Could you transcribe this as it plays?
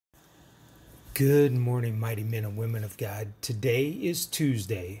Good morning, mighty men and women of God. Today is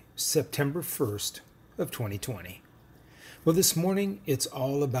Tuesday, September 1st of 2020. Well, this morning it's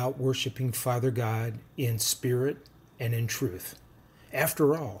all about worshiping Father God in spirit and in truth.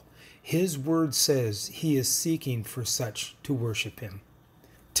 After all, His word says He is seeking for such to worship Him.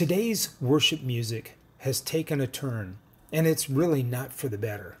 Today's worship music has taken a turn, and it's really not for the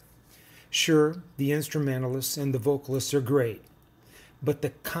better. Sure, the instrumentalists and the vocalists are great, but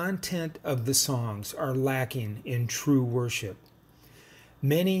the content of the songs are lacking in true worship.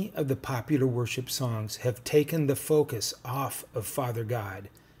 Many of the popular worship songs have taken the focus off of Father God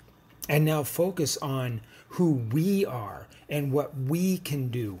and now focus on who we are and what we can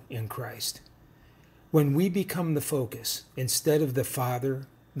do in Christ. When we become the focus instead of the Father,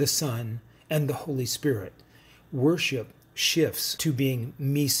 the Son, and the Holy Spirit, worship shifts to being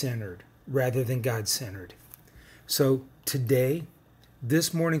me-centered rather than God-centered. So today,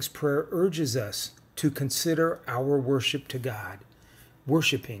 this morning's prayer urges us to consider our worship to God,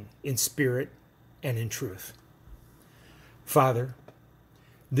 worshiping in spirit and in truth. Father,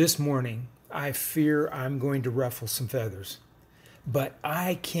 this morning I fear I'm going to ruffle some feathers, but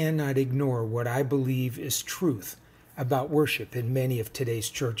I cannot ignore what I believe is truth about worship in many of today's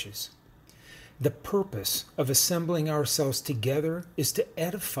churches. The purpose of assembling ourselves together is to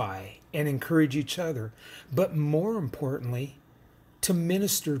edify and encourage each other, but more importantly, to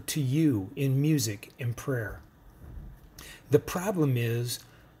minister to you in music and prayer. The problem is,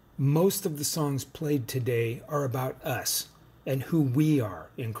 most of the songs played today are about us and who we are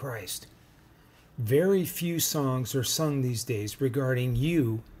in Christ. Very few songs are sung these days regarding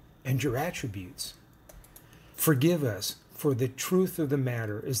you and your attributes. Forgive us, for the truth of the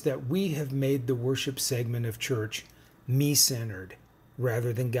matter is that we have made the worship segment of church me-centered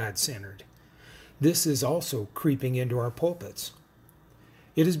rather than God-centered. This is also creeping into our pulpits.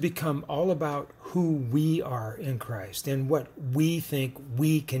 It has become all about who we are in Christ and what we think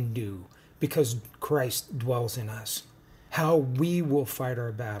we can do because Christ dwells in us, how we will fight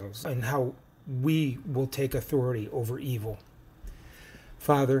our battles, and how we will take authority over evil.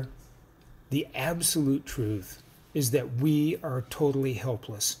 Father, the absolute truth is that we are totally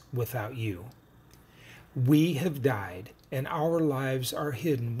helpless without you. We have died, and our lives are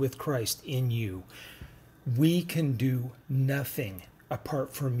hidden with Christ in you. We can do nothing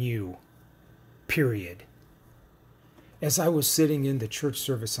apart from you, period. As I was sitting in the church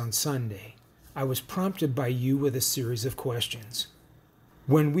service on Sunday, I was prompted by you with a series of questions.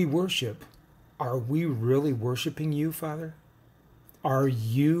 When we worship, are we really worshiping you, Father? Are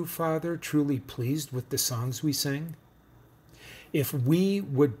you, Father, truly pleased with the songs we sing? If we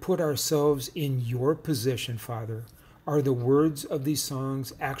would put ourselves in your position, Father, are the words of these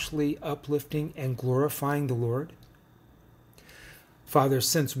songs actually uplifting and glorifying the Lord? Father,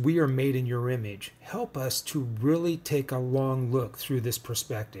 since we are made in your image, help us to really take a long look through this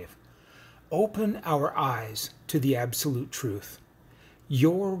perspective. Open our eyes to the absolute truth.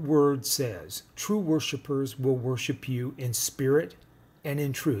 Your word says true worshipers will worship you in spirit and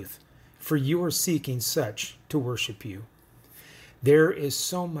in truth, for you are seeking such to worship you. There is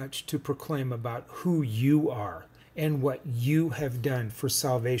so much to proclaim about who you are and what you have done for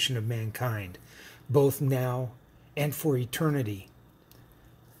salvation of mankind, both now and for eternity.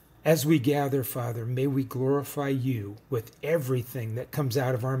 As we gather, Father, may we glorify you with everything that comes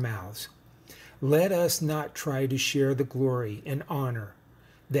out of our mouths. Let us not try to share the glory and honor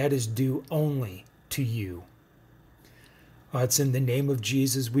that is due only to you. It's in the name of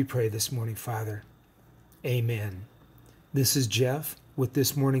Jesus we pray this morning, Father. Amen. This is Jeff with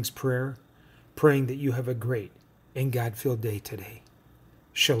this morning's prayer, praying that you have a great and God-filled day today.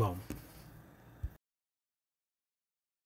 Shalom.